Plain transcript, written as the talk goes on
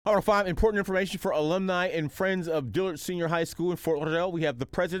All right, 5 important information for alumni and friends of Dillard Senior High School in Fort Lauderdale. We have the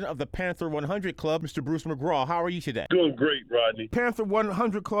president of the Panther 100 Club, Mr. Bruce McGraw. How are you today? Doing great, Rodney. Panther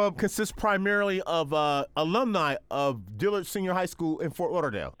 100 Club consists primarily of alumni of Dillard Senior High School in Fort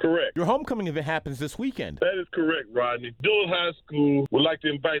Lauderdale. Correct. Your homecoming event happens this weekend. That is correct, Rodney. Dillard High School would like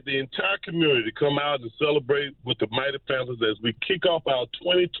to invite the entire community to come out and celebrate with the Mighty Panthers as we kick off our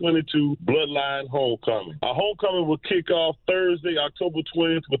 2022 Bloodline Homecoming. Our homecoming will kick off Thursday, October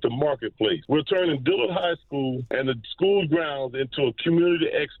 20th with the Marketplace. We're turning Dillard High School and the school grounds into a community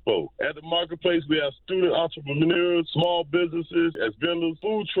expo. At the Marketplace, we have student entrepreneurs, small businesses as vendors,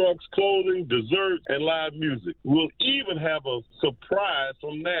 food trucks, clothing, dessert, and live music. We'll even have a surprise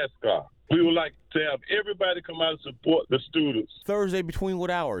from NASCAR. We would like to have everybody come out and support the students. Thursday between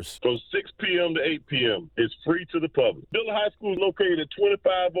what hours? From 6 p.m. to 8 p.m. It's free to the public. Dillard High School is located at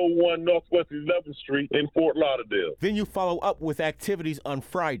 2501 Northwest 11th Street in Fort Lauderdale. Then you follow up with activities on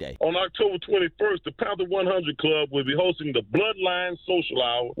Friday. On October 21st, the Panther 100 Club will be hosting the Bloodline Social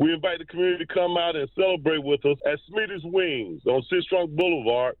Hour. We invite the community to come out and celebrate with us at Smitty's Wings on Sistrunk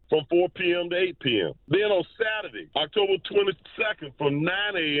Boulevard from 4 p.m. to 8 p.m. Then on Saturday, October 22nd from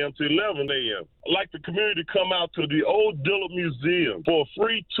 9 a.m. to 11 a.m., I'd like the community to come out to the old Dillard Museum for a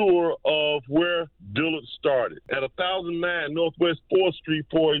free tour of where Dillard started at 1009 Northwest 4th Street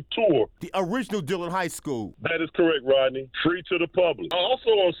for a tour. The original Dillard High School. That is correct, Rodney. Free to the public.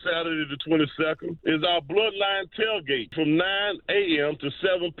 Also on Saturday the 22nd is our Bloodline Tailgate from 9 a.m. to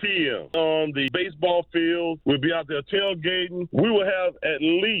 7 p.m. on the baseball field. We'll be out there tailgating. We will have at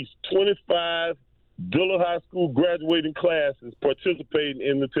least 25 Dillard High School graduating classes participating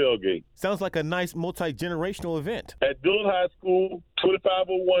in the tailgate. Sounds like a nice multi-generational event. At Dillard High School,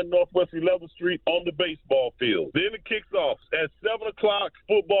 2501 Northwest 11th Street on the baseball field. Then it kicks off. At 7 o'clock,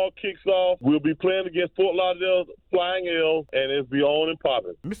 football kicks off. We'll be playing against Fort Lauderdale Flying L, and it'll be on and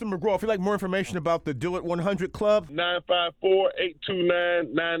popping. Mr. McGraw, if you'd like more information about the Dillard 100 Club,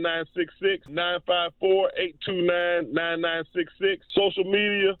 954-829-9966, 954-829-9966. Social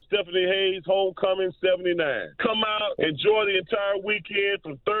media, Stephanie Hayes, Homecoming 79. Come out, enjoy the entire weekend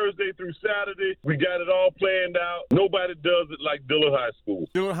from Thursday through Saturday. We got it all planned out. Nobody does it like Dillard High School.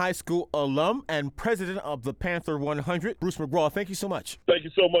 Dillard High School alum and president of the Panther 100, Bruce McGraw, thank you so much. Thank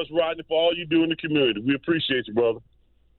you so much, Rodney, for all you do in the community. We appreciate you, brother.